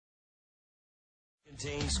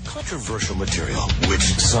Contains controversial material, which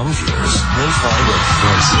some viewers may find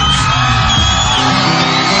offensive.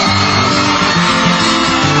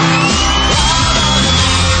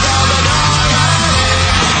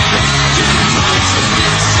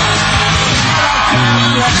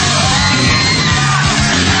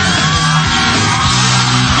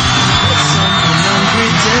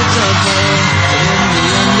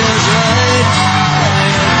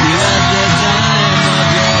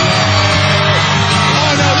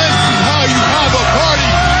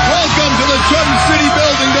 ChumCity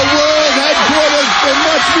Building, the world headquarters for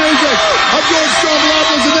much music. I'm George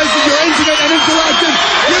Stroumboulopoulos, and this is your intimate and interactive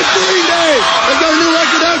Youth Green Day. They've got a new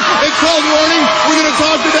record out. It's called Warning. We're going to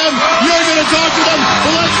talk to them. You're going to talk to them.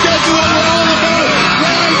 Well, let's get to what we're all about.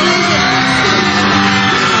 Live music.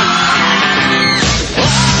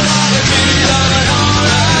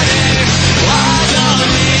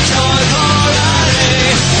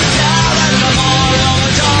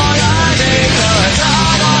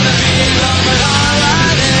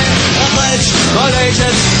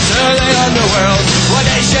 To the underworld, one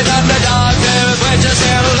nation underdog, their bridges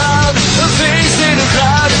here alone. The feast in the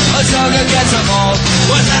crowd, a song against them all.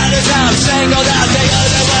 What matters now, singled out the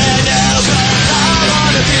other way now. I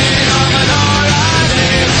wanna be a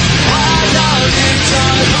minority. I don't need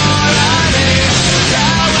time already.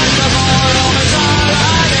 Now and tomorrow is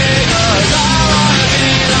already. Cause I wanna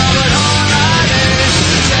be a minority.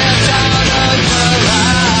 Sit down on the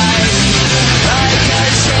line, like a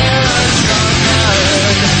Sharon from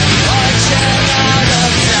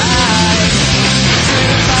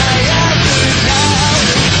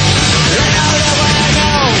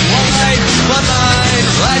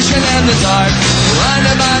in the dark,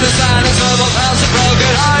 blinded by the silence of a house of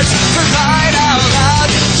broken hearts. For crying out loud,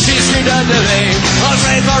 she screamed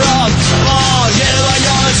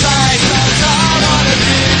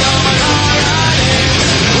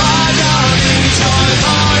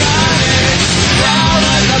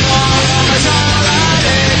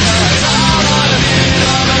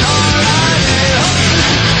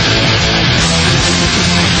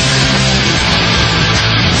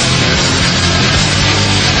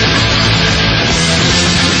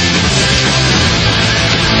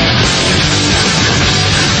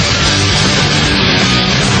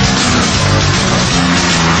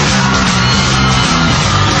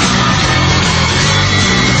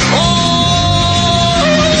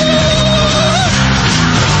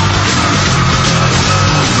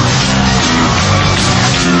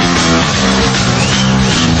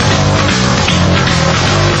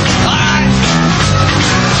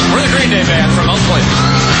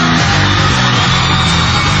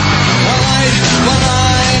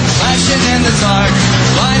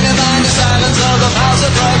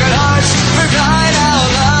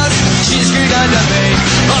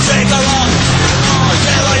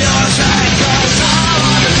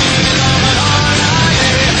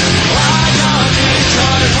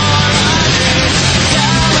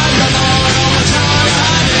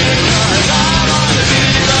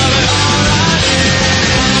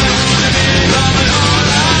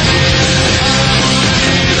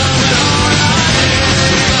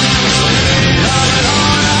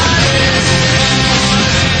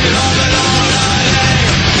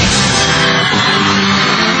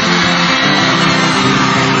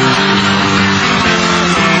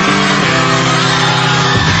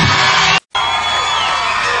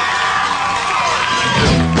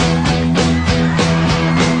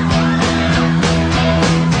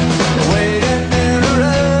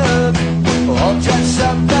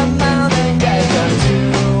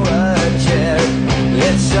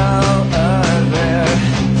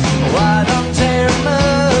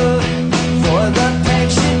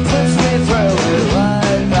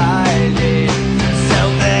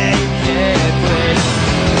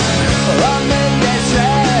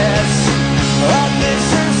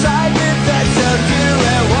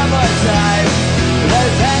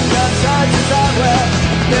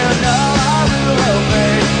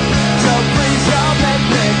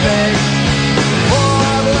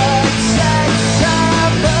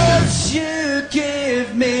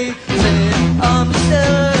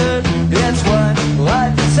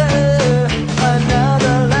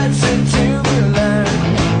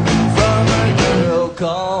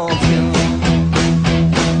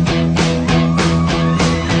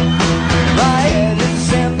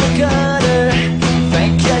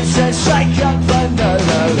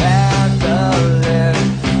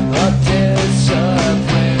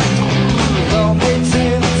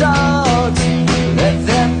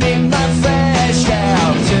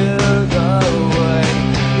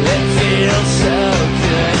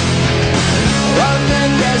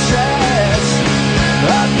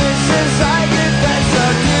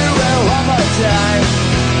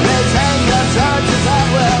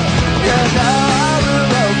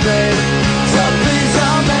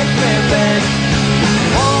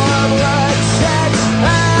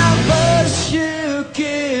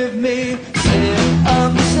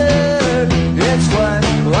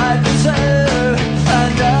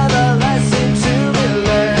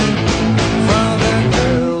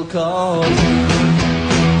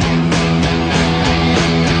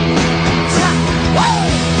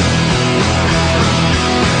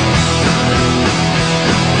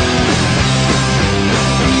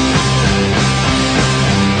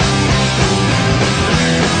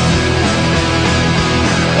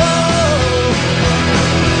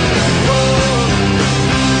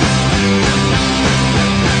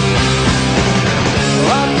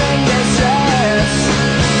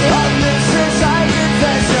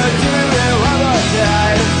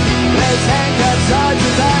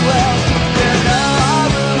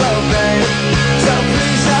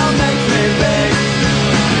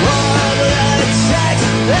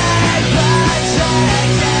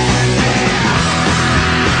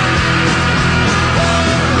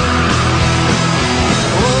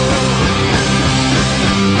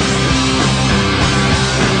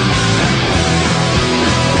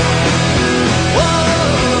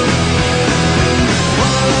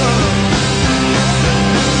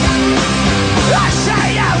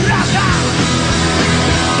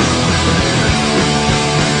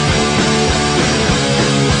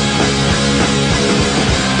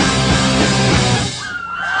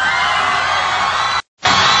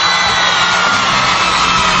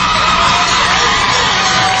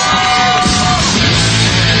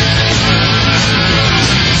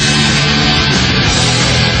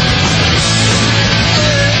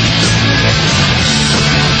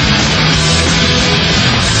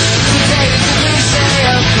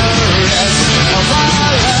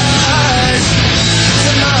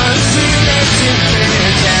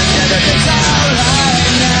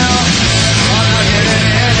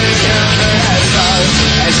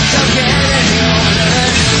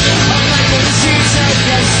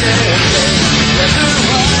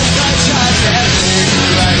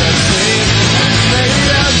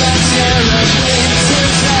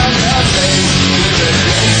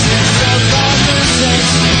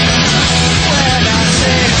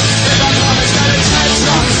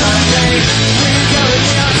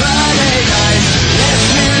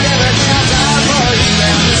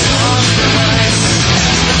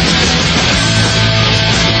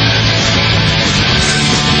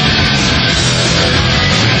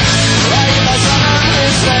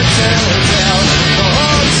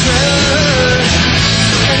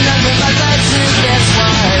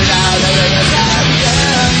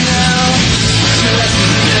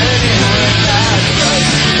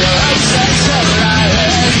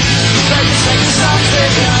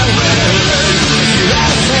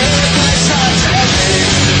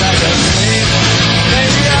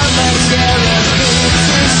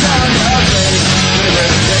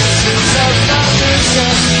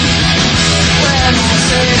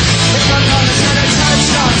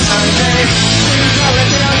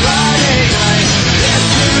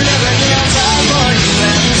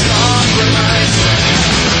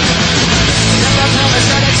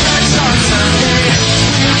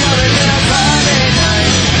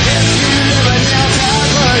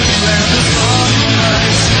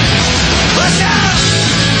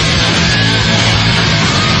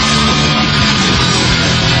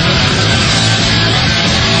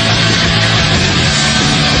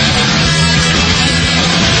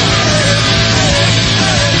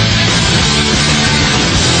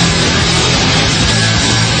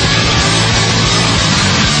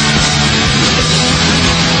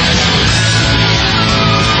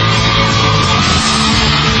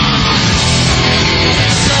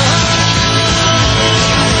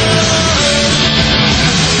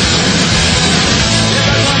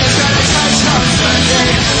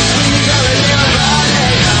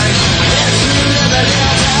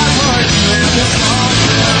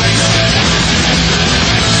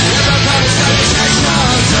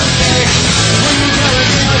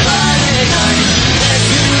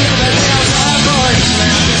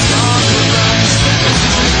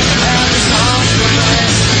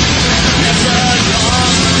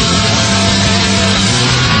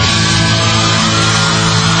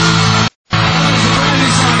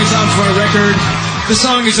heard. The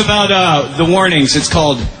song is about the warnings. It's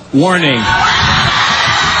called Warning.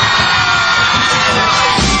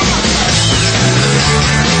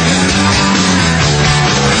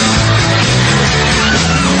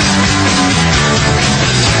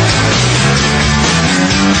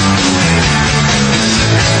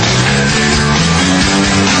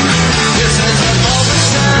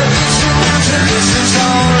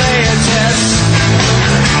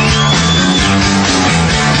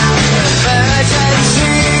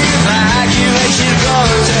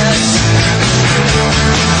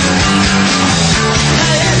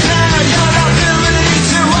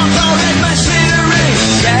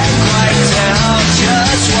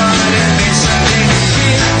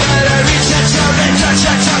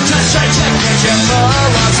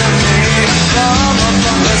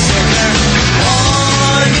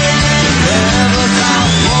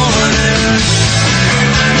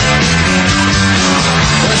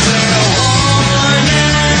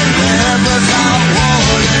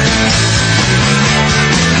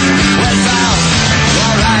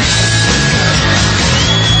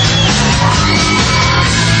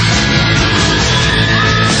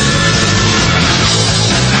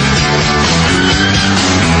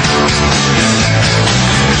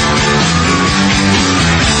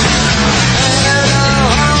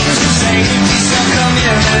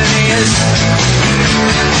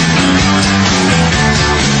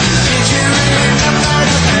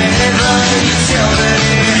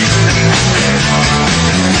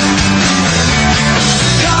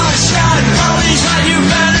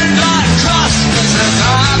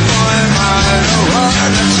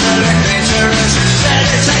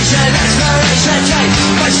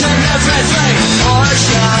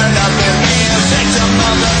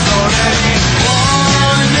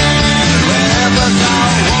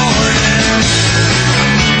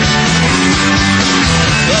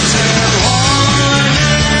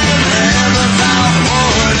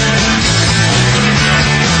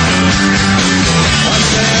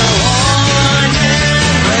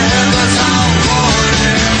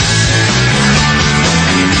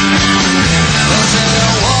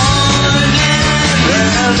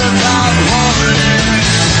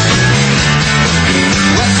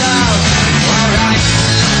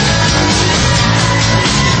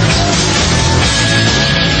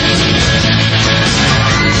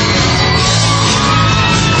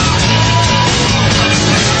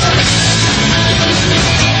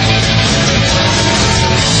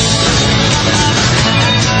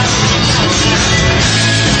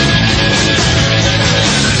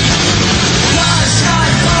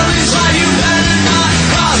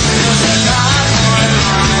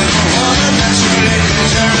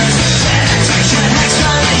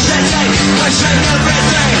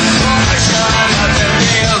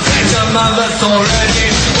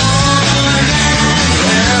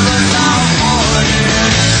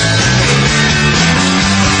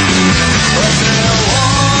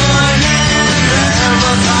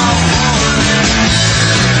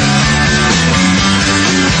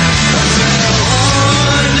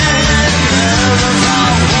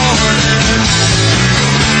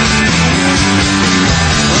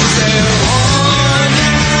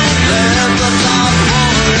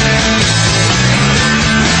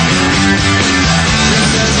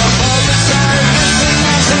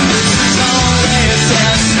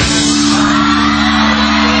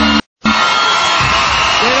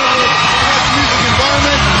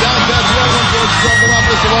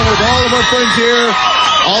 friends here,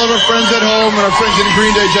 all of our friends at home, and our friends in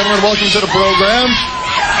Green Day. Gentlemen, welcome to the program.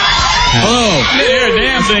 Hello. Yeah,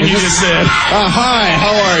 damn thing you just said. Hi,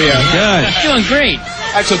 how are you? Good. Doing great.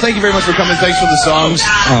 Actually, thank you very much for coming. Thanks for the songs.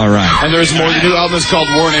 All right. And there's more. The new album is called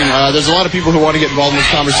Warning. There's a lot of people who want to get involved in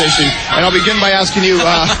this conversation. And I'll begin by asking you, the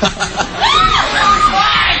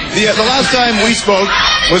last time we spoke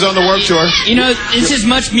was on the Warped Tour. You know, this is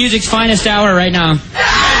Much Music's finest hour right now.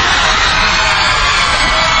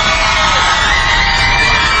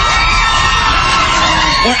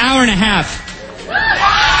 Or hour and a half.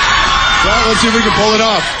 Well, let's see if we can pull it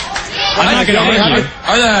off. I'm not going to argue.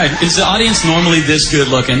 Is the audience normally this good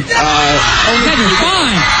looking? You're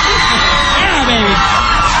fine. Yeah, baby.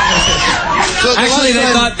 So Actually,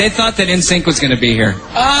 they thought that NSYNC was going to be here.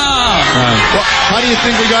 Oh. Well, how do you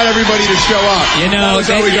think we got everybody to show up? You know,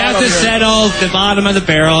 you have to settle the bottom of the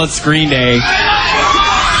barrel. It's Green Day.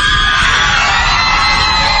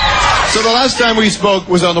 So the last time we spoke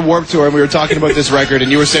was on the Warped Tour, and we were talking about this record,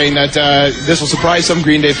 and you were saying that this will surprise some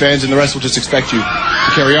Green Day fans, and the rest will just expect you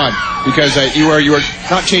to carry on, because you were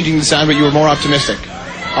not changing the sound, but you were more optimistic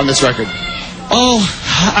on this record. Oh,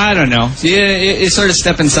 I don't know. You sort of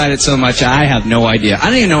step inside it so much, I have no idea. I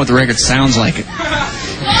don't even know what the record sounds like. Is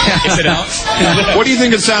it out? What do you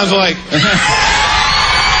think it sounds like?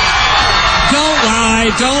 Don't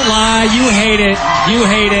lie. Don't lie. You hate it. You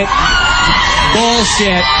hate it.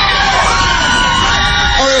 Bullshit.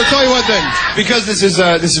 All right, I'll tell you what then. Because this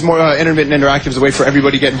is more intermittent interactive, it's a way for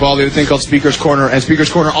everybody to get involved. We have a thing called Speaker's Corner and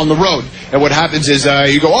Speaker's Corner on the road. And what happens is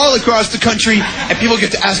you go all across the country and people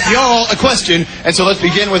get to ask y'all a question. And so let's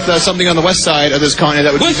begin with something on the west side of this continent.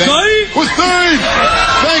 That would West be side? West side!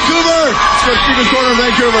 Vancouver! Let's go Speaker's Corner in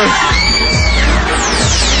Vancouver.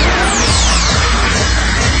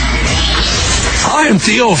 Hi, I'm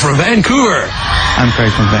Theo from Vancouver. I'm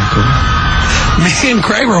Craig from Vancouver. Me and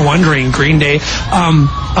Craig were wondering, Green Day,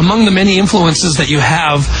 among the many influences that you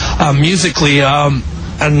have musically, and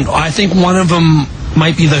I think one of them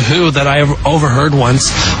might be The Who that I overheard once.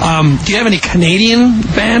 Do you have any Canadian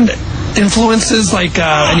band influences, like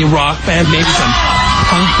any rock band, maybe some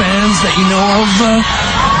punk bands that you know of?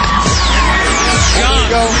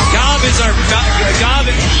 Gob is our... Gob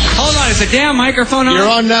is, Hold on, is the damn microphone on? You're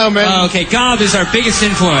on now, man. okay, Gob is our biggest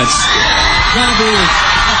influence. Gob is...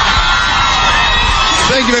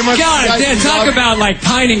 Thank you very much. God, damn, talk about like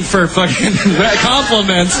pining for fucking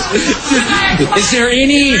compliments. Is there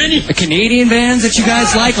any Canadian bands that you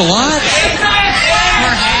guys like a lot?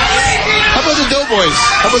 How about the Doughboys?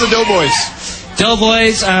 How about the Doughboys?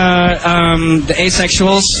 Doughboys, the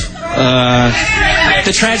Asexuals,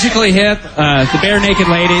 the Tragically Hip, the Bare Naked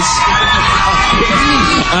Ladies.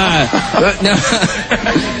 No.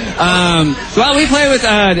 Well, we play with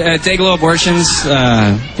Dayglow Abortions,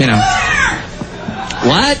 you know.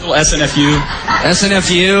 What? SNFU.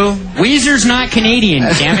 SNFU. Weezer's not Canadian,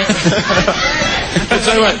 damn it. I'll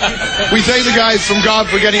tell you what, we thank the guys from GOB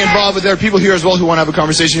for getting involved, but there are people here as well who want to have a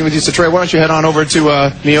conversation with you. So Trey, why don't you head on over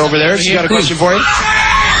to me over there? She's got a question for you.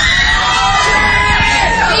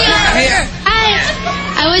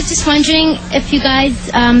 Hi. I was just wondering if you guys,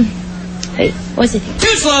 wait, what was it?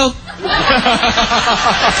 Too slow.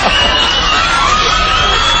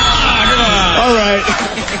 All right.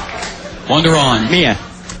 Wonder on. Mia.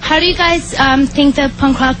 How do you guys think the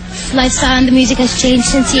punk rock lifestyle and the music has changed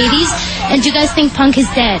since the 80s? And do you guys think punk is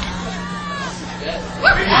dead?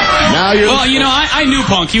 Now you're... Well, you know, I knew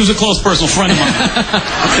Punk. He was a close personal friend of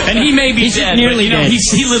mine. And he may be dead, nearly but, you know, dead.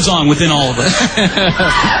 he lives on within all of us.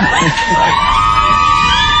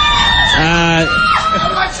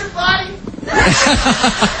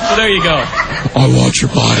 So there you go. I watch your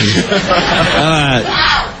body.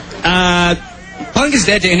 Punk is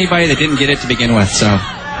dead to anybody that didn't get it to begin with, so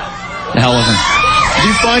the hell with him. Do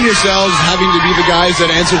you find yourselves having to be the guys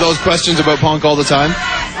that answer those questions about punk all the time?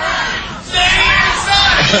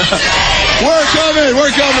 We're coming!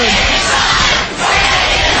 We're coming!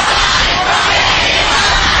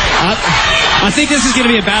 I think this is going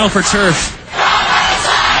to be a battle for turf.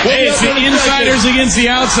 Hey, it's the insiders against the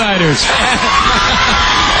outsiders.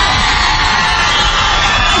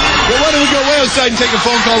 Well, why don't we go way outside and take a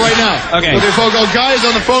phone call right now? Okay. With your phone call. Guys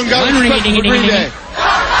on the phone, guys. Question for Green Day.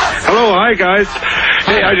 Hello, hi guys.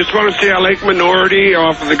 Hey, I just want to say I like Minority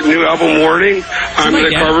off of the new album Warning. I'm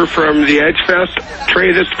the cover from the Edge Fest.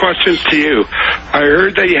 Trey, this question's to you. I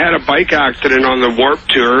heard that you had a bike accident on the Warp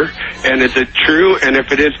Tour, and is it true? And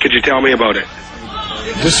if it is, could you tell me about it?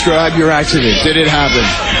 Describe your accident. Did it happen?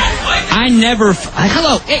 I never...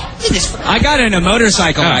 Hello. Hey, I got in a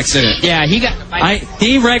motorcycle accident. yeah, he got...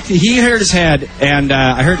 He wrecked. He hurt his head, and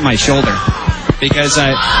I hurt my shoulder because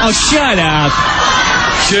I. Oh, shut up.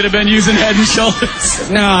 Should have been using Head and Shoulders.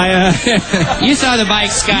 No, You saw the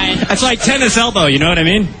bike sky. it's like tennis elbow. You know what I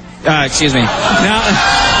mean? Excuse me. Now.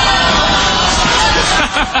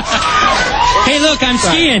 Hey, look, I'm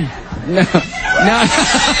skiing. No.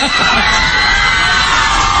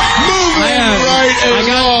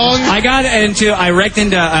 I wrecked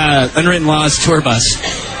into Unwritten Law's tour bus.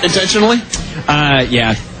 Intentionally?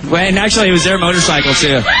 Yeah. Well, and actually, it was their motorcycle,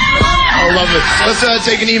 too. I love it. Let's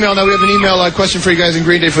take an email now. We have an email question for you guys in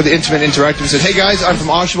Green Day for the Intimate Interactive. It says, hey guys, I'm from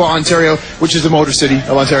Oshawa, Ontario, which is the Motor City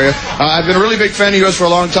of Ontario. I've been a really big fan of yours for a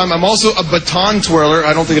long time. I'm also a baton twirler.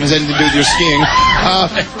 I don't think it has anything to do with your skiing.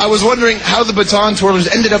 I was wondering how the baton twirlers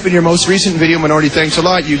ended up in your most recent video, Minority. Thanks a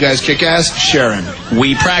lot. You guys kick ass. Sharon.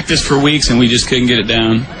 We practiced for weeks and we just couldn't get it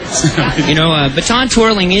down. You know, baton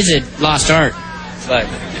twirling is a lost art. But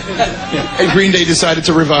And Green Day decided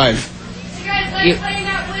to revive.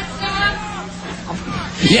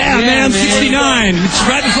 yeah, man, 69. It's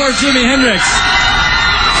right before Jimi Hendrix.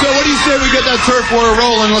 So what do you say we get that turf war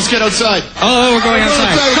rolling? Let's get outside. Oh, we're going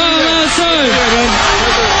outside. Come outside.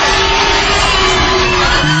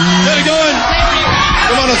 Get it going.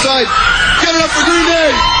 Come on outside. Go. get it up for Green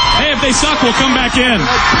Day. Hey, if they suck, we'll come back in.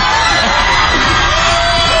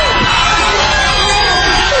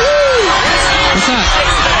 What's up?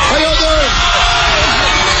 How y'all doing?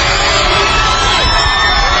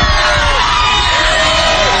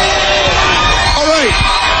 All right.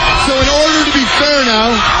 So in order to be fair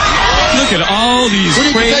now, look at all these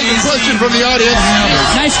we need to take a question from the audience.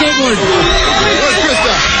 Nice skateboard. Where's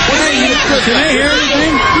Krista? Can they hear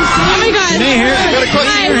anything? Oh my God. Can they hear? Got a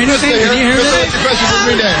question Hi. from Krista here. Can you hear Krista, that? what's your question from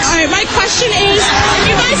Green Day? All right, my question is, if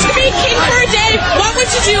you guys could be king for a day, what would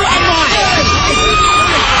you do and why?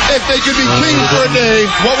 If they could be king for a day,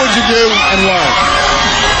 what would you do and why?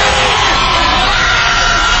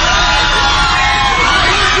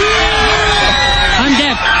 I'm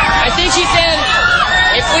deaf. I think she said,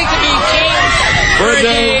 if we could be king for a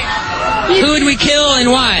day, who would we kill and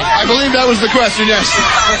why? I believe that was the question, yes.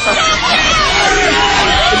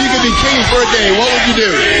 If you could be king for a day, what would you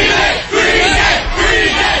do?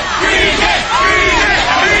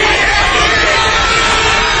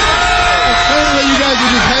 Apparently you guys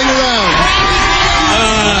would just hang around.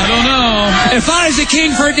 I don't know. If I was a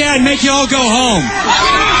king for a day, I'd make you all go home.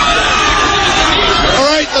 All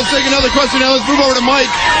right, let's take another question now. Let's move over to Mike.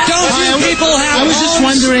 Don't you people have I was just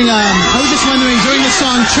wondering during the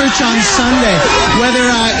song Church on Sunday, whether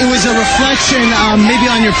it was a reflection maybe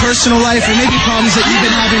on your personal life or maybe problems that you've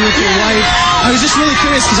been having with your wife. I was just really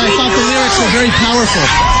curious because I thought the lyrics were very powerful.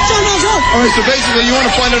 All right, so basically you want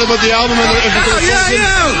to find out about the album and if it's a reflection?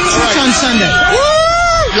 Church on Sunday.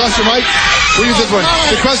 You lost your mic? We'll use this one.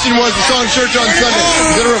 The question was the song Church on Sunday.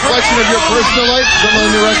 Is it a reflection of your personal life? Something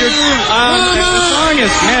on your record? The song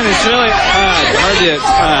is, man, it's really hard to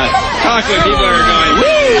talk when people are going,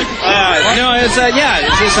 woo! No, it's a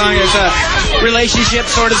song. It's a relationship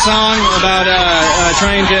sort of song about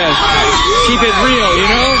trying to keep it real, you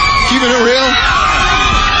know? Keeping it real?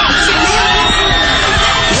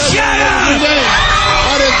 Shut up!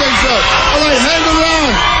 I didn't think so. All right, hang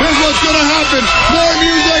around. Here's what's going to happen. More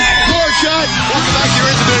music, more chat. Welcome back to your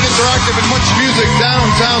Intimate Interactive and much music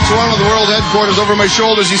downtown Toronto, the world headquarters. Over my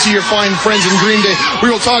shoulders, you see your fine friends in Green Day. We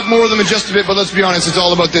will talk more with them in just a bit, but let's be honest, it's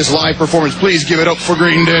all about this live performance. Please give it up for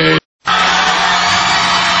Green Day.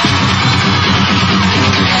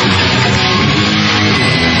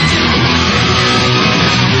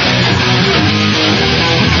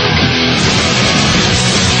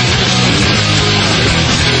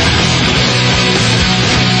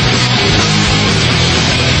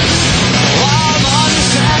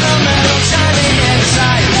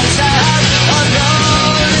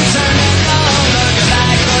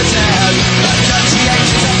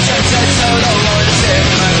 So the Lord is in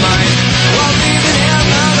my mind.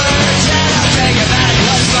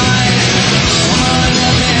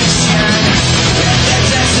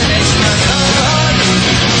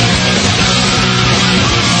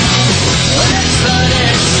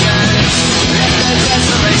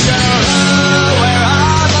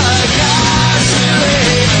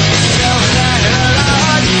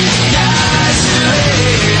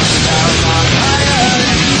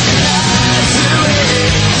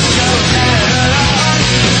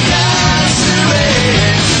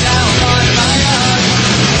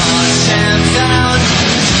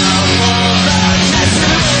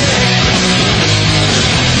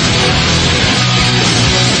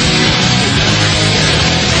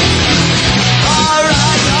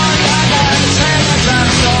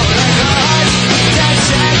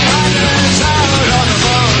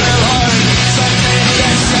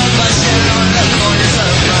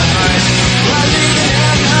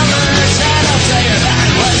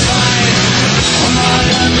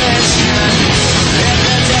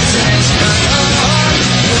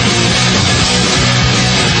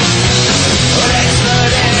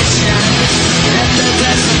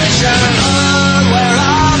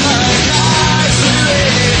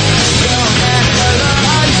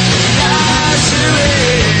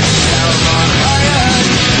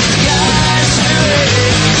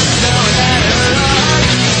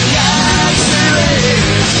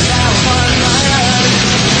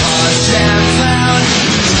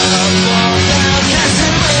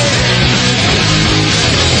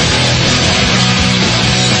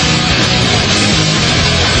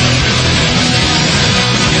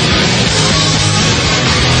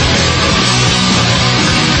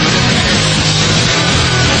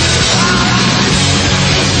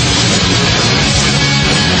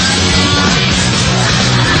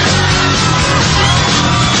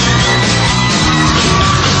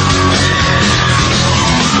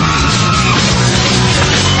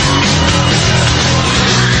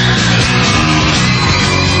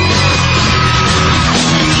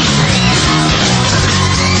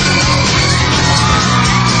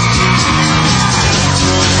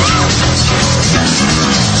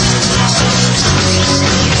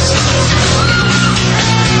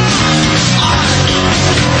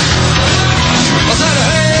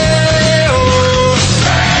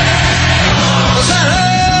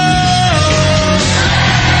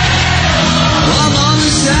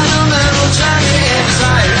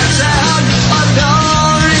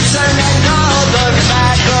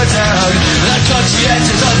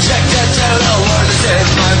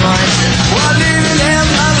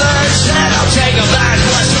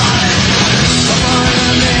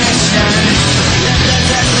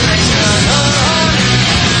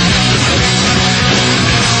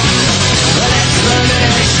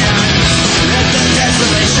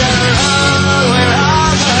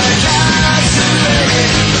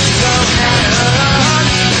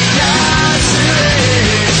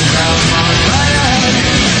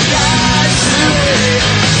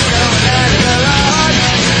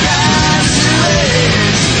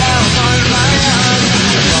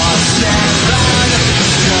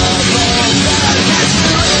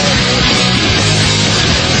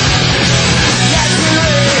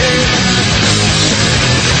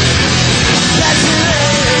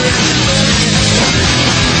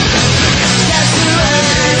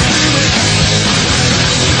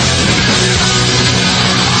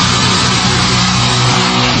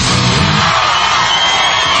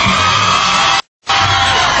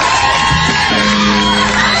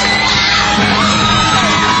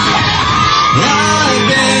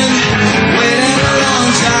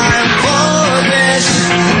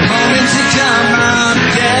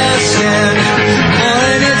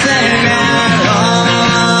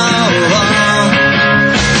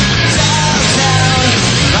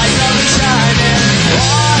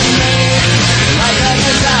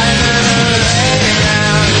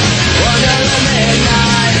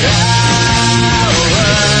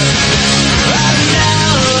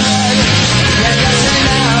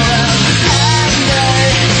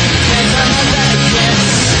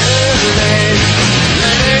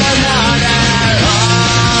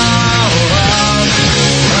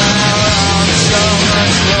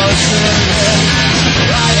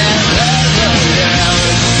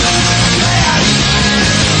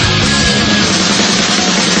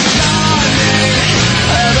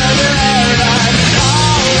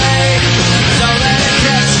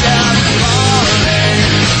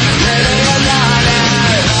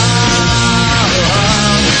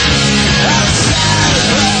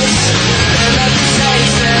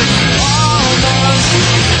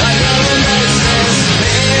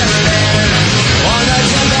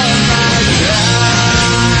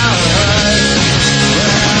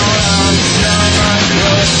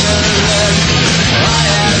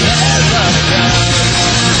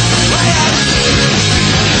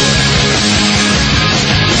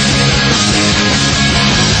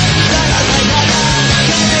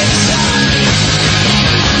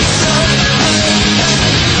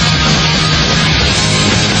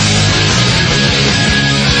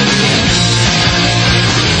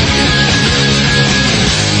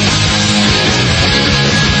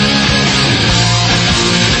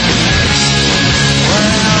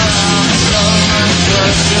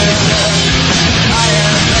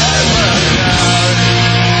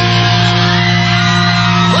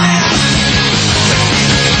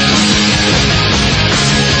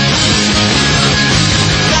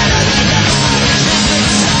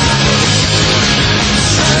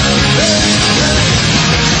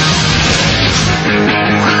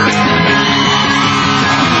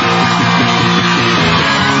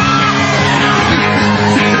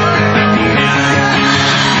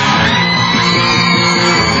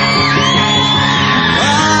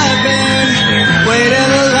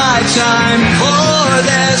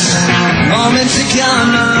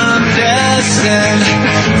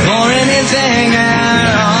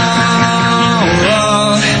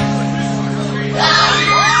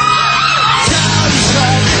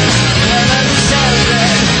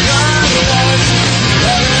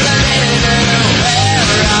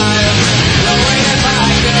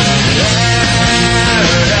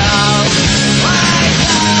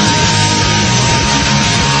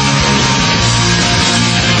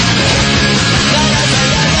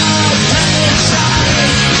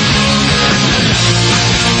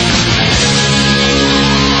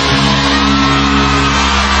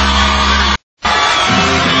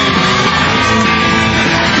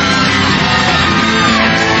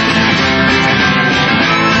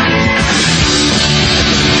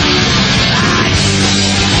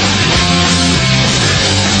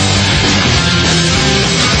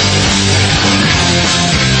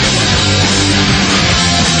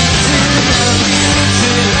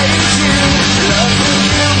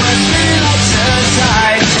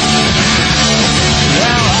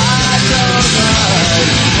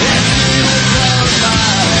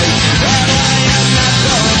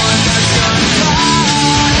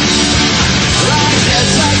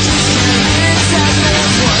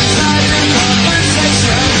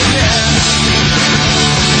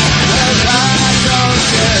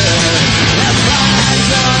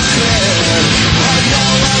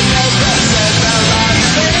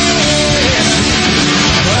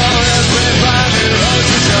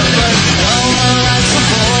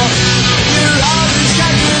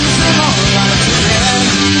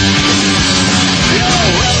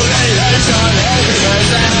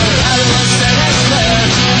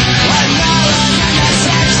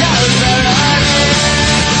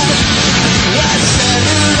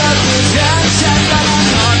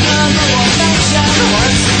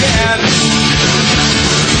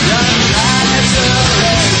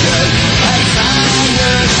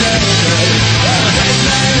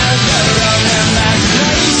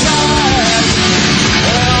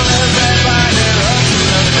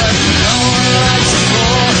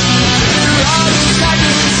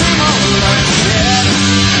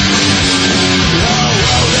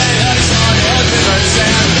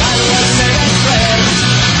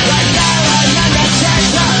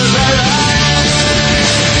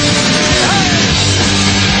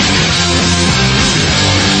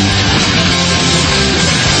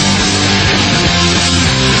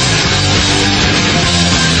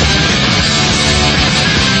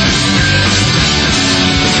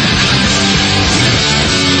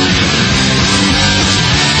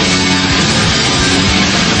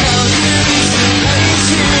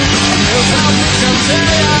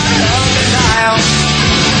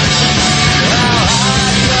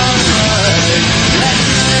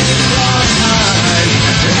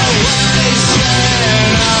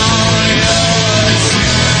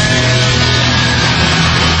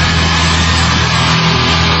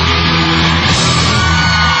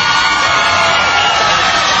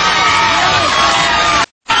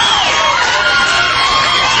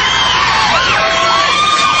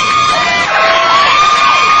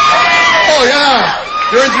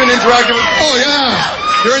 Darren's been interacting with. Oh yeah.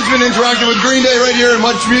 Darren's been interacting with Green Day right here in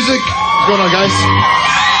Much Music. What's going on, guys?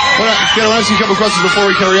 I want to ask you a couple questions before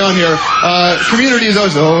we carry on here. Community is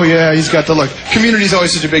always. Oh yeah, he's got the look. Community is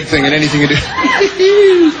always such a big thing in anything you do.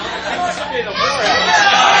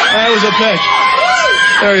 That was a pitch.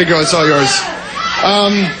 There you go. It's all yours.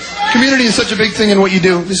 Community is such a big thing in what you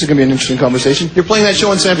do. This is going to be an interesting conversation. You're playing that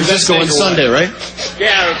show in San Francisco on Sunday, right?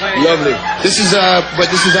 Yeah, we're playing. Lovely. This is, but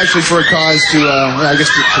this is actually for a cause to, I guess,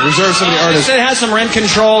 to preserve some of the artists. It has some rent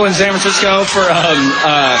control in San Francisco for,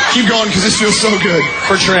 keep going because this feels so good.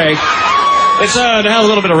 For Trey. It's, to have a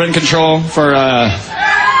little bit of rent control for, what?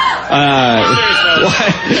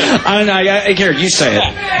 I don't know. Here, you say it.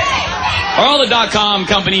 Are all the .com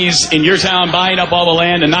companies in your town buying up all the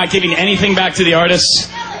land and not giving anything back to the artists?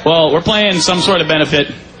 Well, we're playing some sort of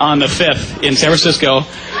benefit on the 5th in San Francisco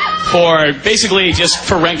for basically just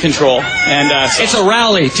for rent control. And it's a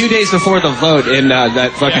rally 2 days before the vote in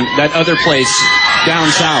that other place down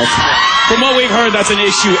south. From what we've heard, that's an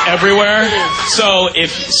issue everywhere. So if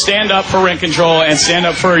stand up for rent control and stand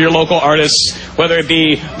up for your local artists, whether it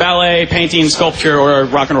be ballet, painting, sculpture, or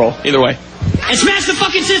rock and roll, either way. And smash the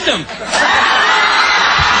fucking system!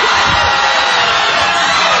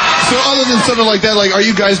 So other than something like that, like, are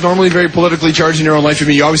you guys normally very politically charged in your own life? I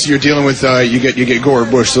mean, obviously you're dealing with, you get Gore or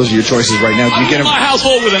Bush. Those are your choices right now. Do you get them? My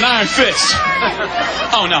household with an iron fist.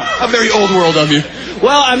 Oh, no. A very old world of you.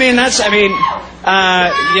 Well, I mean, you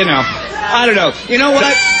know, I don't know. You know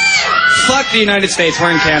what? Fuck the United States.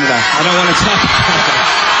 We're in Canada. I don't want to talk about it.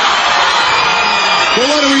 Well,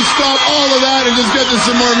 why don't we stop all of that and just get to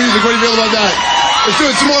some more music? What do you feel about that? Let's do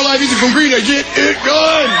it. Some more live music from Green Day. Get it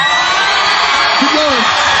going. Keep going.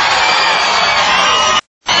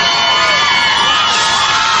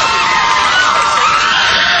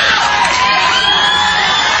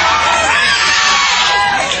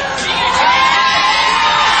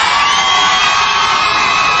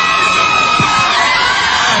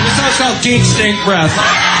 It's called Deep Stink Breath.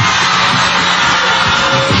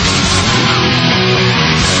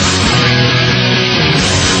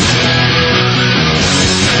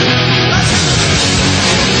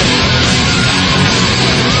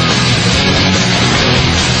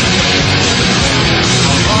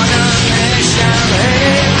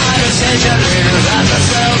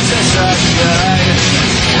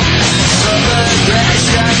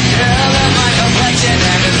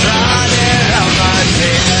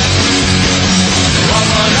 One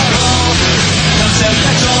more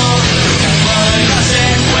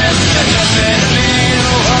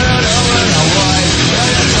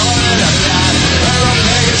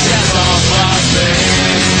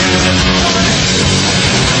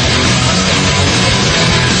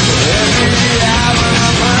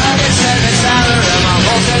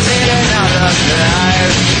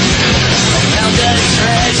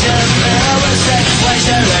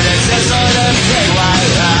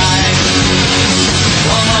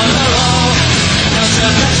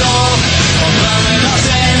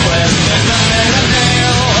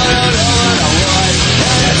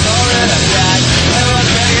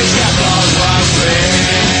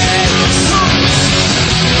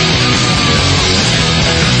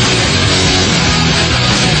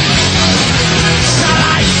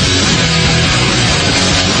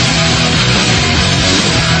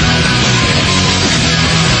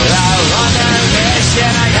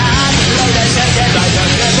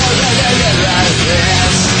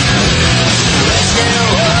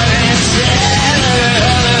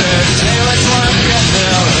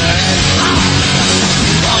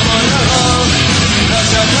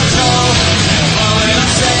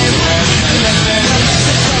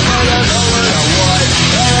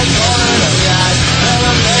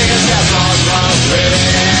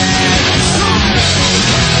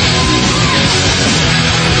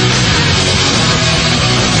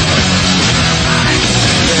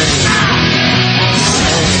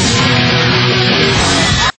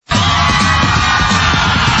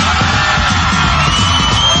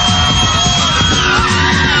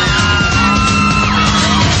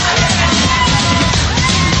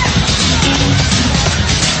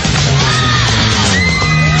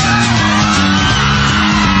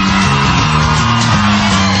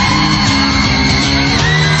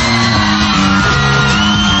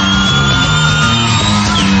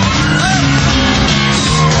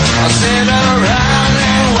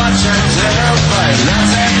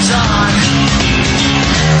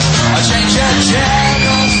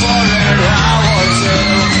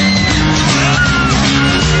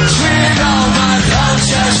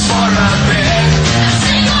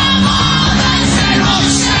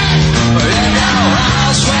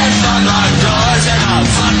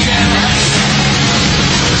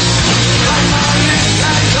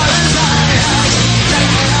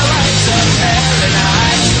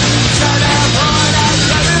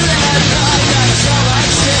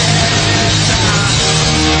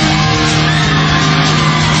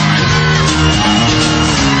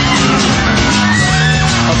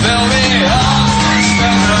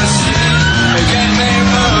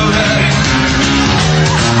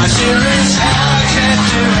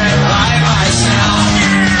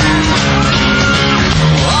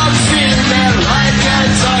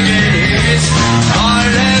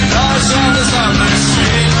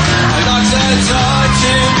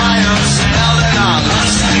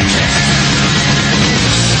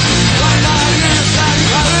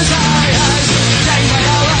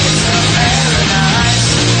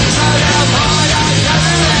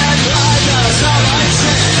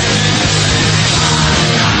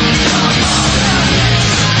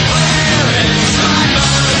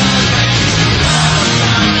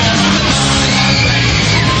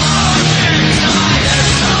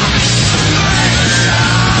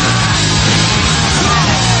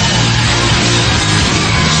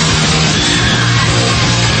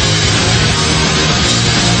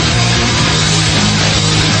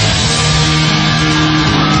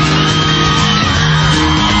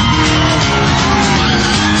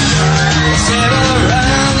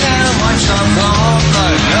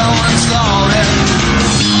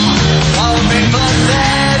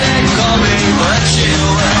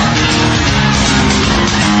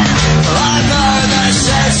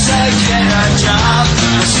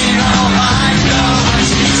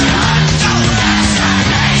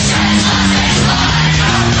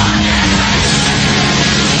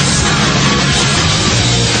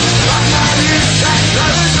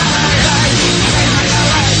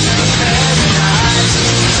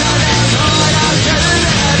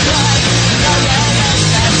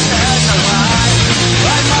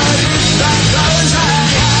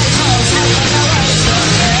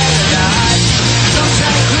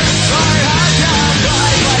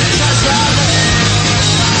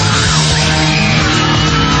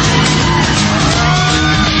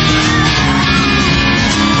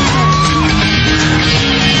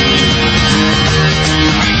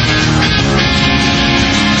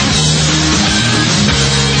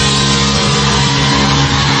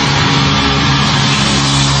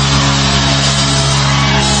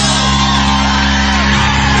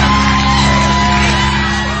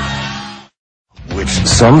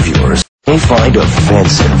some viewers may find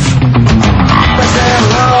offensive.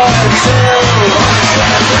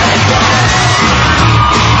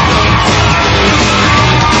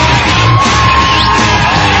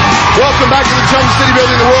 Welcome back to the ChumCity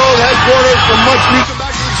Building, the world headquarters for much music.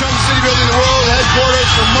 Back to the ChumCity Building, the world headquarters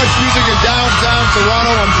for much music in downtown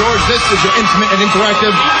Toronto. I'm George. This is your intimate and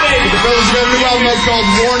interactive. With the fellas who have a new album out called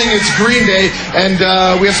Warning. It's Green Day, and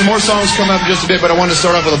we have some more songs coming up in just a bit. But I want to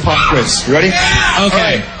start off with a pop quiz. You ready?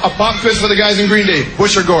 Okay. Right, a pop quiz for the guys in Green Day.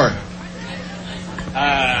 Bush or Gore?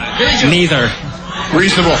 Neither.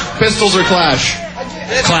 Reasonable. Pistols or Clash?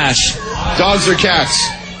 Clash. Dogs or cats?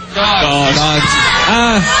 Dogs.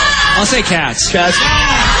 I'll say cats. Cats.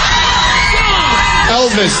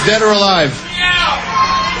 Elvis, dead or alive?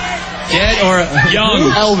 Dead or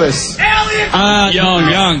young? Elvis.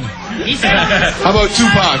 Young. How about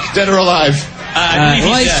Tupac, dead or alive?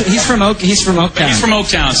 He's from Oaktown. He's from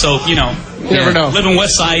Oaktown, so, you know. You never know. Living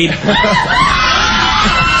West Side.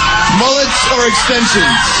 Mullets or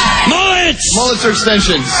extensions? Mullets! Mullets or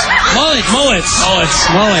extensions? Mullets all the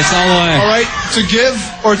way. All right, to give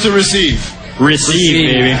or to receive? Receive,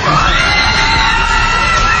 baby.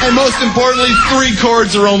 And most importantly, 3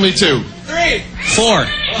 chords or only 2? 4.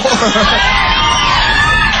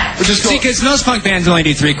 See, because most punk bands only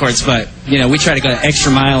do 3 chords, but, you know, we try to go the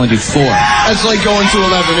extra mile and do 4. That's like going to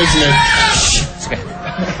 11, isn't it?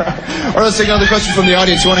 All right, let's take another question from the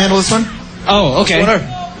audience. You want to handle this one? Oh, okay.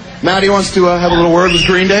 Maddie wants to have a little word with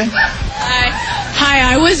Green Day. Hi,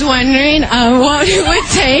 I was wondering what it would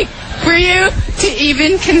take for you to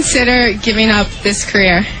even consider giving up this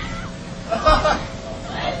career.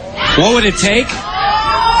 What would it take?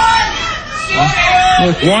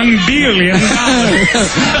 $1 billion.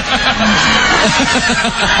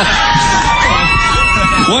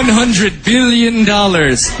 $100 billion.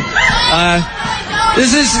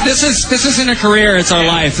 This isn't a career. It's our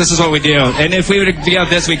life. This is what we do. And if we would give up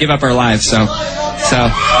this, we'd give up our lives. So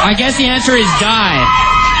I guess the answer is die.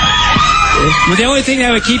 But the only thing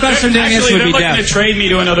that would keep us from doing this would be death. They're looking to trade me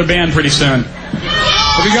to another band pretty soon.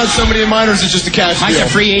 Have you got somebody in mind, or is it just a cash deal? I'm a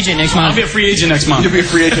free agent next month. I'll be a free agent next month. You'll be a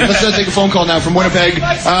free agent. Let's take a phone call now from Winnipeg.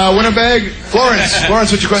 Florence,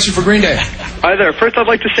 what's your question for Green Day? Hi there. First, I'd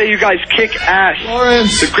like to say you guys kick ass.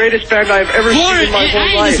 Florence. The greatest band I've ever seen in my whole I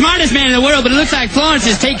ain't life. the smartest man in the world, but it looks like Florence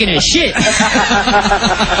is taking a shit.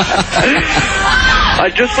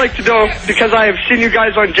 I'd just like to know, because I have seen you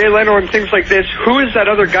guys on Jay Leno and things like this, who is that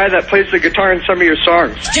other guy that plays the guitar in some of your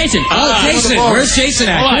songs? Jason. Jason. Where's Jason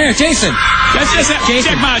at? Come here, Jason. Let's just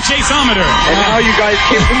check my Chaseometer. And how you guys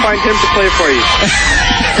came to find him to play for you.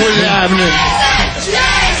 Where's the avenue?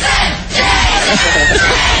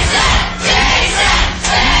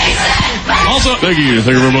 Also, thank you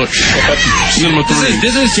very much.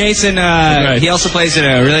 This is Jason. He also plays in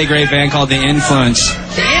a really great band called The Influence,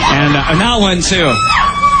 and that one too.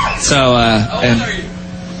 So, and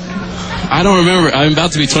I don't remember. I'm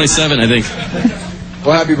about to be 27, I think.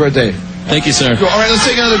 Well, happy birthday. Thank you, sir. Cool. All right, let's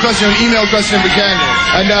take another question, an email question if we can.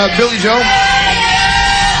 And Billy Joe.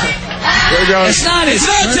 There we go. It's not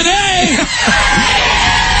today.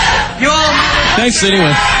 You all. Thanks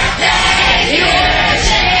anyway.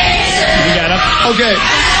 Okay.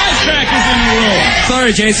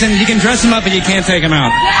 Sorry, Jason. You can dress him up, but you can't take him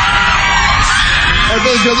out. All right,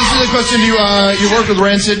 Billy Joe, this is a question to you. You work with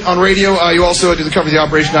Rancid on radio. You also did the cover of the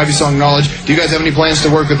Operation Ivy song Knowledge. Do you guys have any plans to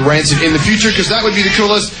work with Rancid in the future? Because that would be the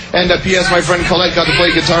coolest. And P.S. my friend Colette got to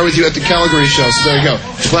play guitar with you at the Calgary show. So there you go. Do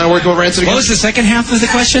you plan on working with Rancid again? What was the second half of the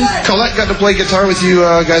question? Colette got to play guitar with you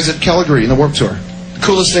guys at Calgary in the Warped Tour. The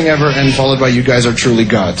coolest thing ever, and followed by You Guys Are Truly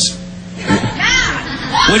Gods.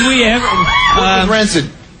 Would we ever... with Rancid.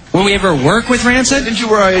 Will we ever work with Rancid? Didn't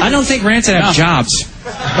you I don't think Rancid have jobs.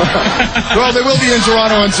 Well, they will be in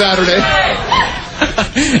Toronto on Saturday.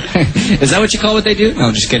 Is that what you call what they do?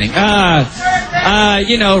 No, just kidding.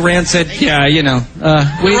 You know, Rancid. Yeah, you know.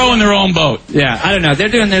 We row in their own boat. Yeah, I don't know. They're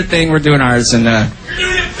doing their thing. We're doing ours, and.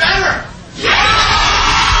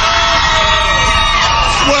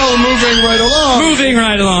 Well, moving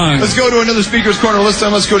right along. Let's go to another speaker's corner. This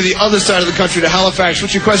time, let's go to the other side of the country, to Halifax.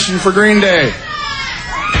 What's your question for Green Day?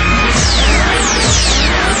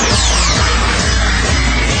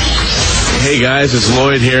 Hey guys, it's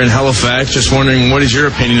Lloyd here in Halifax. Just wondering, what is your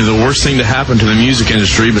opinion of the worst thing to happen to the music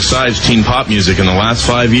industry besides teen pop music in the last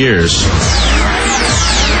 5 years?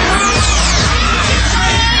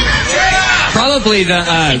 Probably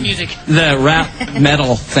the rap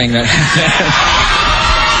metal thing that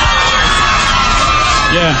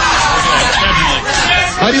Yeah.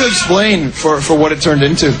 How do you explain for what it turned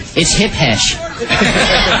into? It's hip hash.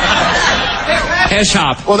 Hesh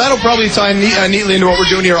hop. Well, that'll probably tie neatly into what we're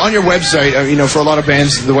doing here on your website. For a lot of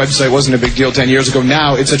bands, the website wasn't a big deal 10 years ago.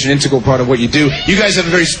 Now it's such an integral part of what you do. You guys have a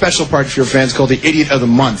very special part for your fans called the Idiot of the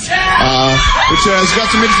Month, which has got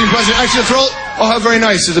some interesting questions. Actually, that's all. Oh, how very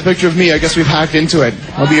nice. There's a picture of me. I guess we've hacked into it.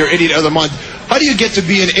 I'll be your Idiot of the Month. How do you get to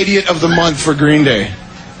be an Idiot of the Month for Green Day?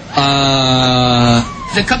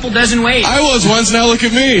 The couple dozen ways. I was once, now look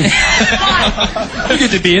at me. You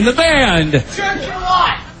get to be in the band.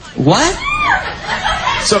 What?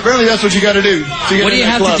 So apparently that's what you got to do. What do you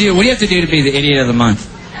have to do? What do you have to do to be the Idiot of the Month?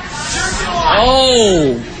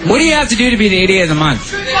 Oh, what do you have to do to be the Idiot of the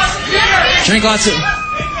Month? Drink lots of...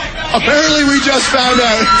 Apparently we just found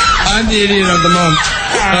out. I'm the Idiot of the Month.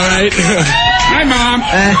 All right. Hi, Mom.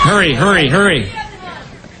 Hurry.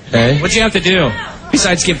 Hey. What'd you have to do?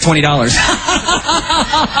 Besides give $20. All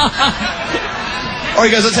right,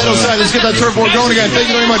 guys, let's head outside. Let's get that turf war going again. Thank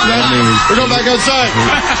you very much, man. We're going back outside.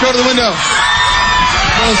 Let's go to the window.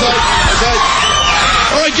 Go outside.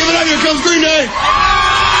 All right, give it up. Here comes Green Day.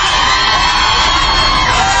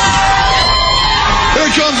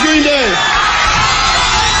 Here comes Green Day.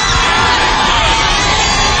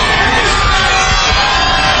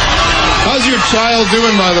 How's your child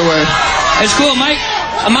doing, by the way? It's cool, Mike.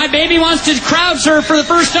 My baby wants to crowd surf for the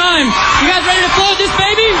first time. You guys ready to float this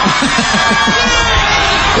baby?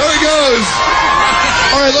 There he goes.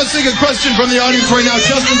 All right, let's take a question from the audience right now.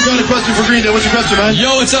 Justin's got a question for Green Day. What's your question, man?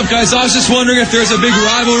 Yo, what's up, guys? I was just wondering if there's a big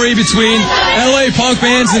rivalry between LA punk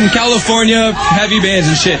bands and California heavy bands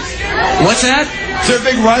and shit. What's that? Is there a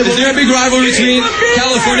big rivalry? Is there a big rivalry between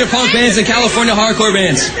California punk bands and California hardcore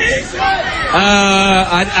bands?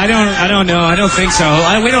 I don't know. I don't think so.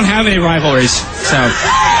 We don't have any rivalries, so.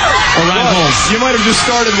 Or rivals. You might have just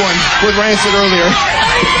started one with Rancid earlier.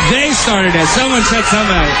 They started it. Someone said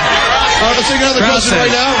something. Let's take another question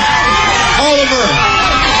right now. Oliver.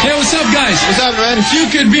 Hey, what's up, guys? What's up, man? If you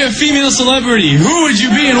could be a female celebrity, who would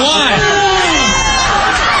you be and why?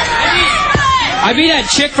 I'd be that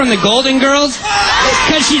chick from the Golden Girls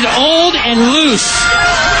because she's old and loose.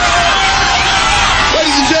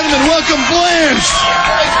 Ladies and gentlemen, welcome Blanche.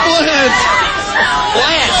 It's Blanche.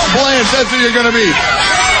 Blanche, that's who you're going to be.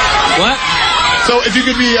 What? So if you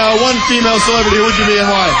could be one female celebrity, who would you be and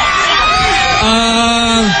why?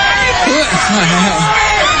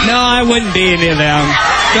 No, I wouldn't be any of them.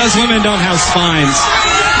 Those women don't have spines.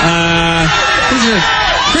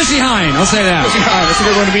 Chrissy Hine, I'll say that. Chrissy Hine, that's a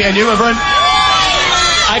good one to be. And you, my friend?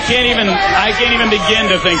 I can't even begin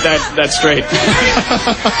to think that's straight. All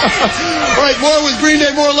right, more with Green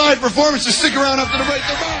Day, more live performances. Stick around up to the break.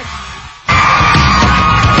 They're back.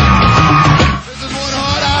 This is one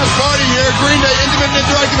hot-ass party here. Green Day, intimate and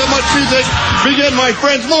interactive and much music. Begin, my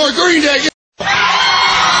friends. More Green Day.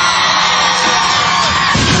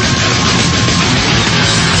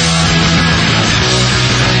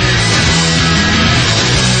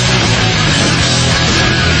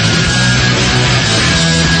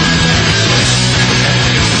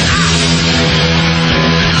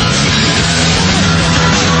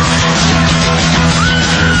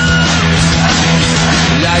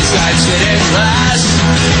 Didn't last.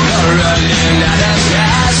 You're running out of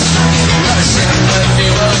gas. No sympathy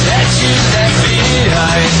will let you left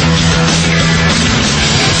behind.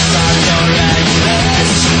 Stop your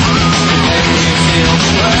reckless, and you feel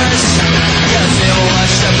worse. You feel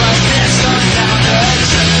washed up like this on down the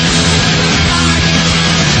track.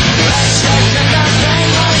 Let's take the pain,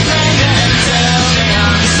 my friend, and tell me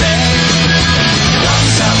I'm safe. Long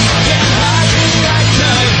some fucking happy I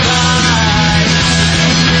could buy.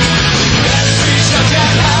 Let's reach up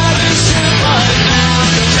and have a trip on now,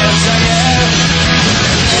 because I am.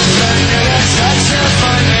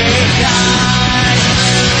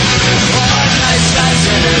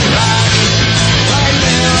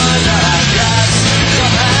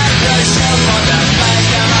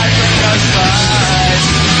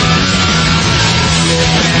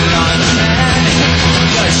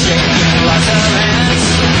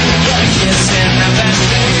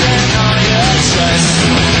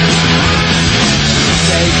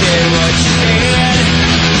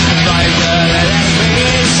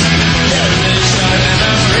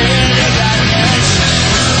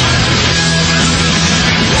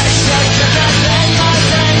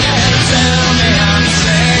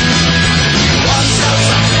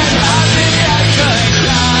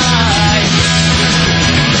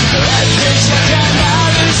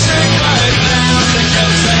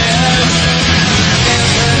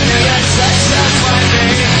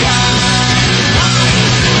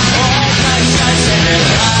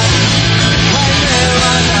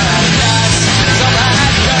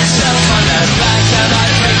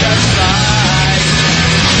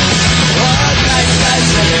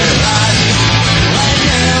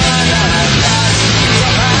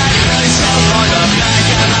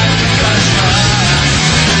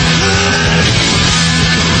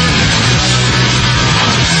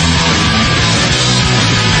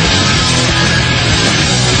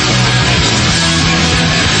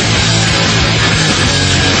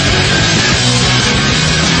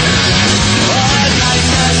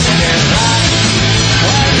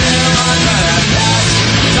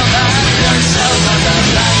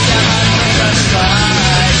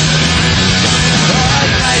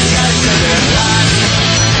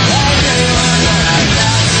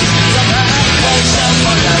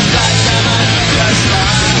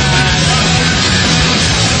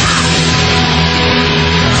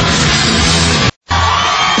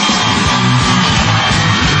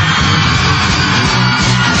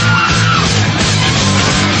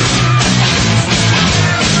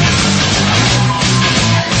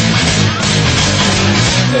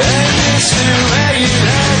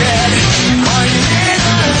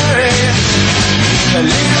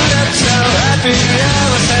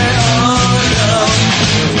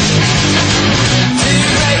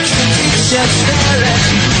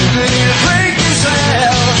 spirit. Need a break as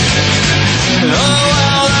well. Oh,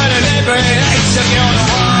 well, learn an every except you're the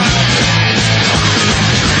one.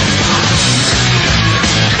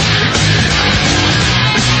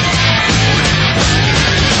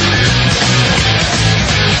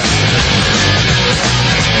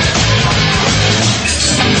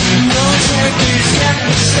 Don't take these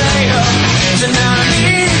skeptics stale. It's an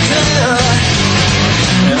enemy clear.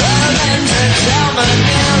 I've been to tell my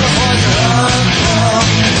name before the love.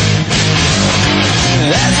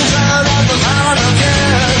 That's the sound of the pound of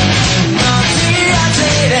good. Not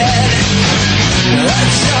dehydrated. That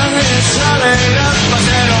tongue is swelling up my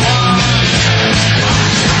center wall.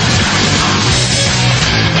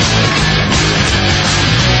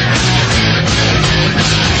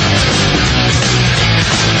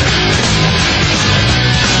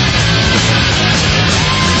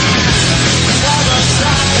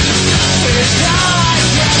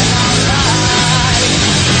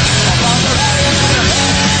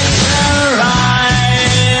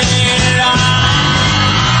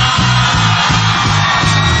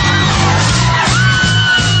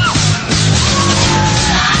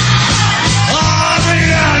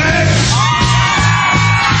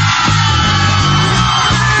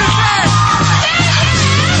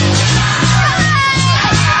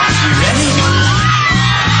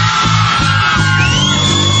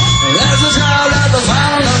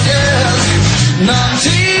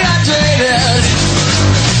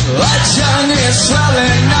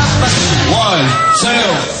 Swelling up. 1,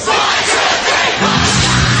 2.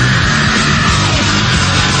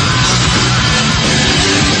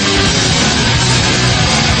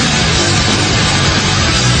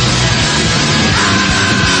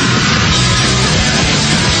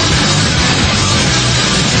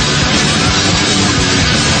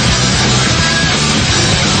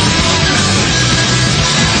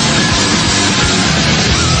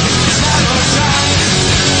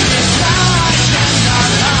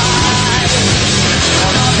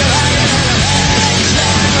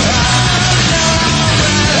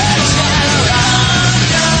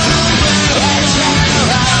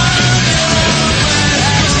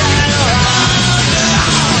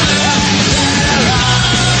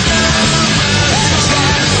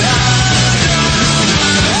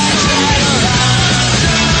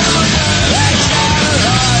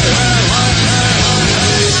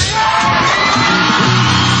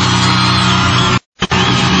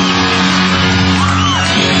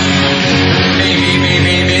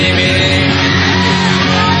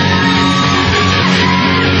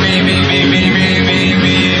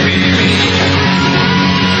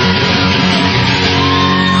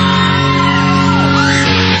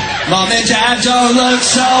 Mom and Dad don't look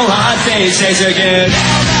so hot, faces again.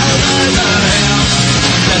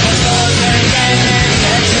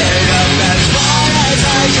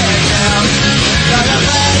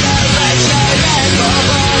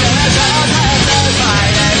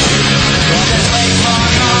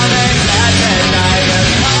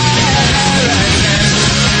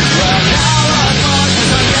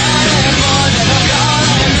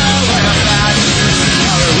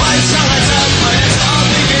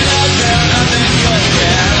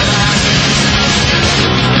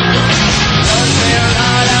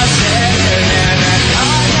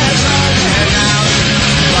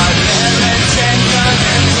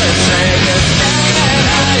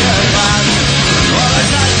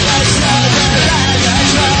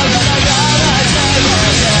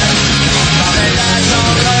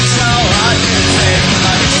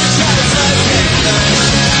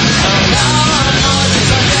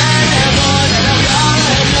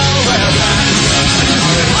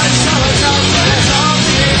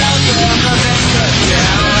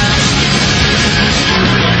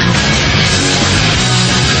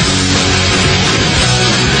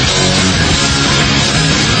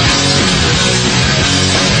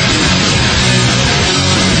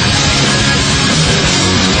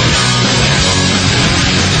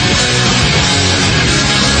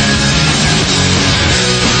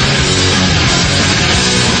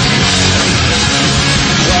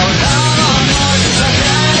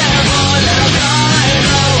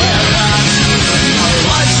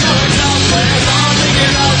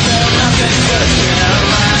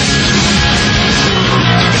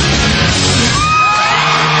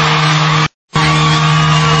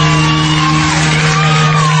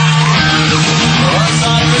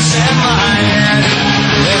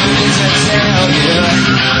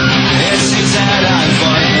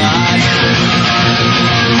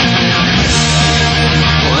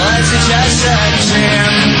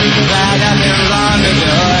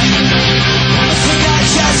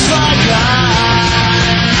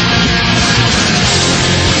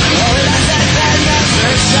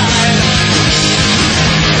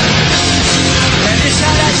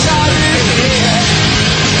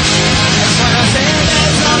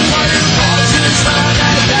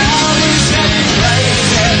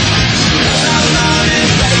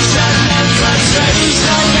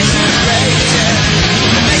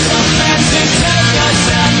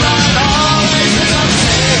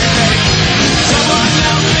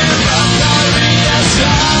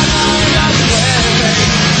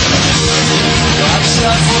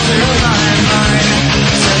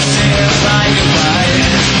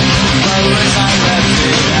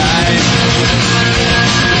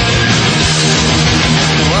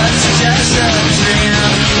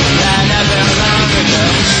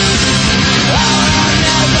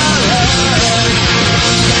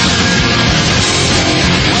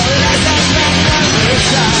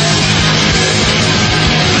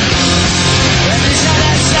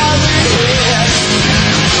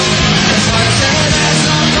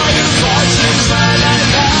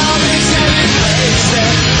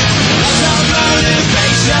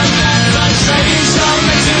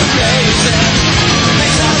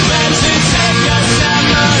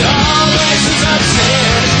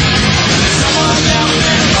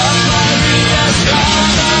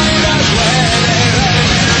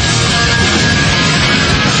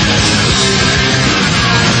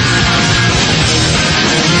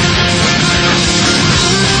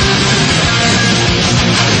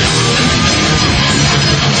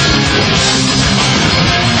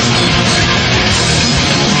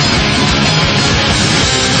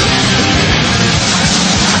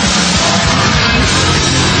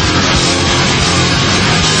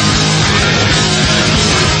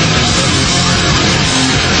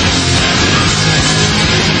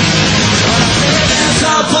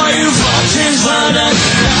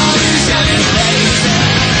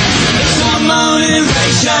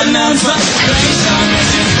 frustration and frustration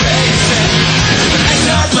is increasing. There's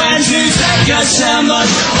no plan to take a stand, but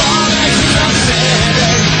all makes me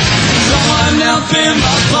upsetting. Someone help him,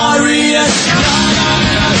 but Marius, not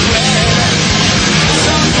on a way.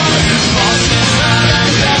 Someone who's lost his mind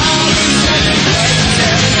and now he's getting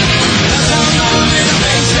wasted. There's no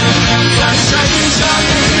motivation and frustration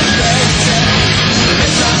is increasing.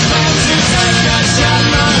 It's a plan to take a stand,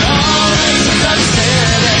 but all makes me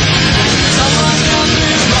upsetting. Someone help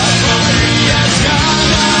him, but Marius,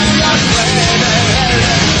 not on a way.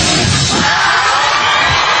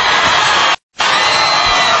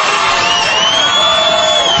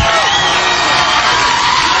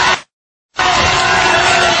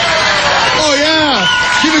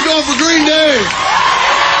 For Green Day.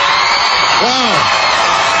 Wow.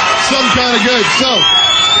 Some kind of good. So,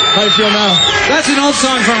 how do you feel now? That's an old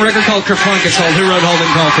song from a record called Kerplunk. It's called Who Wrote Holden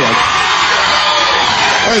Caulfield.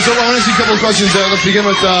 All right, so I want to ask you a couple of questions. Let's begin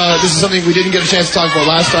with, this is something we didn't get a chance to talk about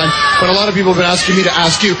last time, but a lot of people have been asking me to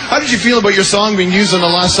ask you, how did you feel about your song being used on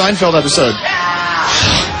the last Seinfeld episode?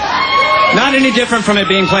 Not any different from it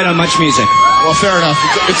being played on Much Music. Well, fair enough.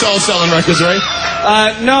 It's all selling records, right?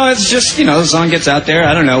 No, it's just, the song gets out there.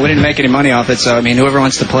 I don't know. We didn't make any money off it, so, whoever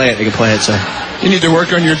wants to play it, they can play it, so. You need to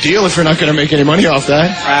work on your deal if you're not going to make any money off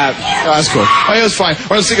that. That's cool. Oh, yeah, that's fine. All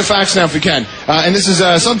right, let's take a fax now if we can. And this is,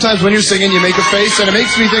 sometimes when you're singing, you make a face, and it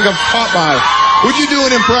makes me think of Popeye. Would you do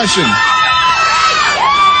an impression?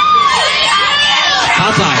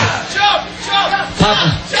 Popeye.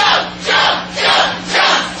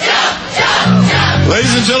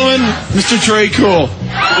 Ladies and gentlemen, Mr. Trey Cool.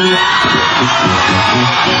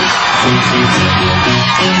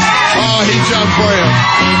 Oh, he jumped for you.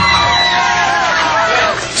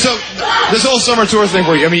 So, this whole summer tour thing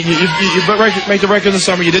for you, you make the record in the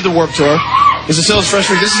summer, you did the Warped Tour. Is it still as fresh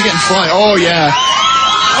for you? This is getting fun. Oh, yeah.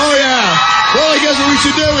 Oh, yeah. Well, I guess what we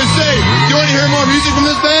should do is say, do you want to hear more music from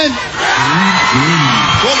this band?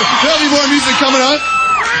 Well, there'll be more music coming up.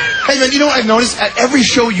 Hey man, you know what I've noticed? At every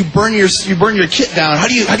show, you burn your kit down. How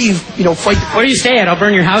do you fight? Where do you stay at? I'll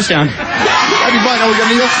burn your house down. That'd be fine. Oh, we got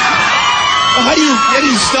Neil. Well, how do you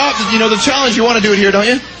stop? The challenge. You want to do it here, don't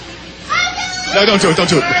you? No, don't do it. Don't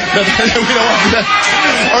do it. We don't want to do that.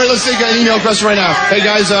 All right, let's take an email question right now. Hey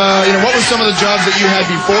guys, what were some of the jobs that you had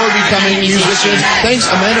before becoming musicians? Thanks,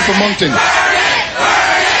 Amanda from Moncton.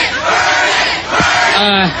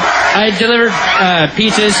 I delivered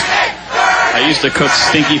pizzas. I used to cook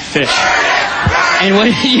stinky fish. And what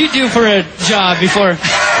did you do for a job before?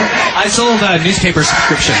 I sold newspaper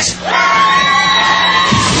subscriptions.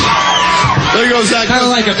 There goes Zach. Kind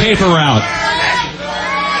of like a paper route.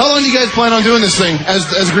 How long do you guys plan on doing this thing as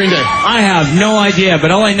Green Day? I have no idea,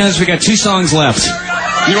 but all I know is we got 2 songs left.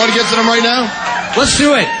 You want to get to them right now? Let's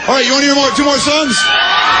do it. All right, you want to hear 2 more songs?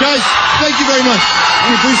 Guys, thank you very much.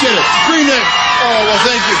 We appreciate it. Green Day. Oh, well,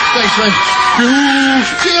 thank you. Thanks, man.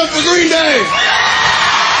 Give it up for Green Day.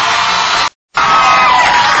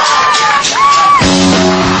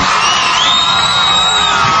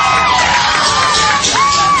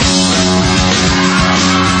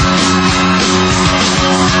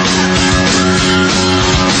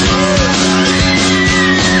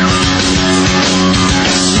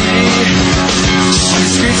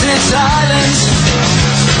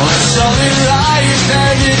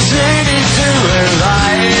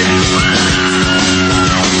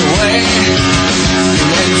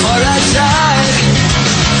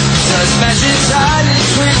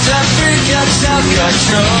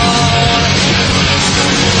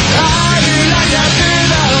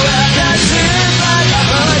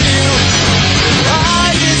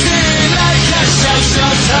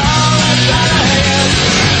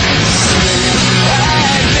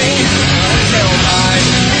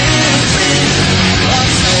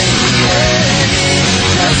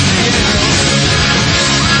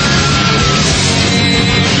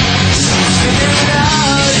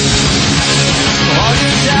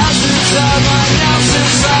 Someone else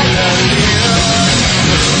inside the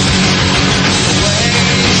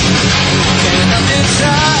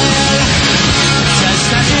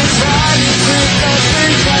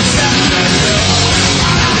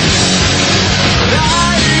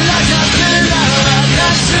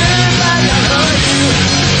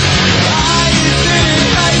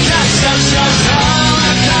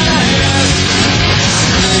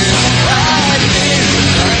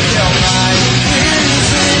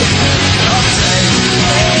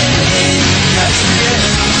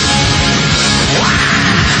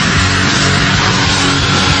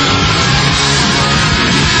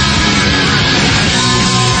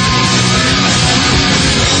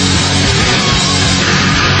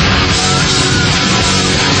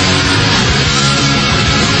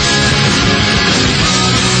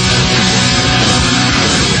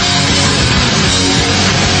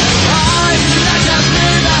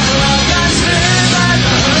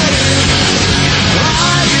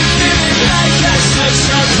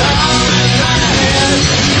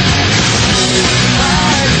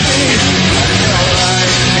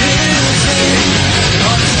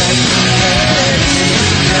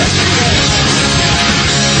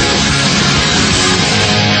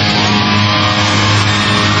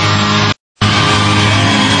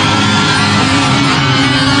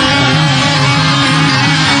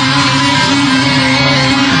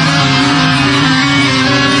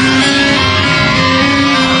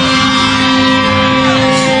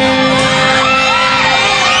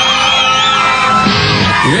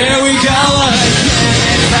we go again.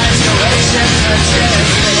 Infatuation,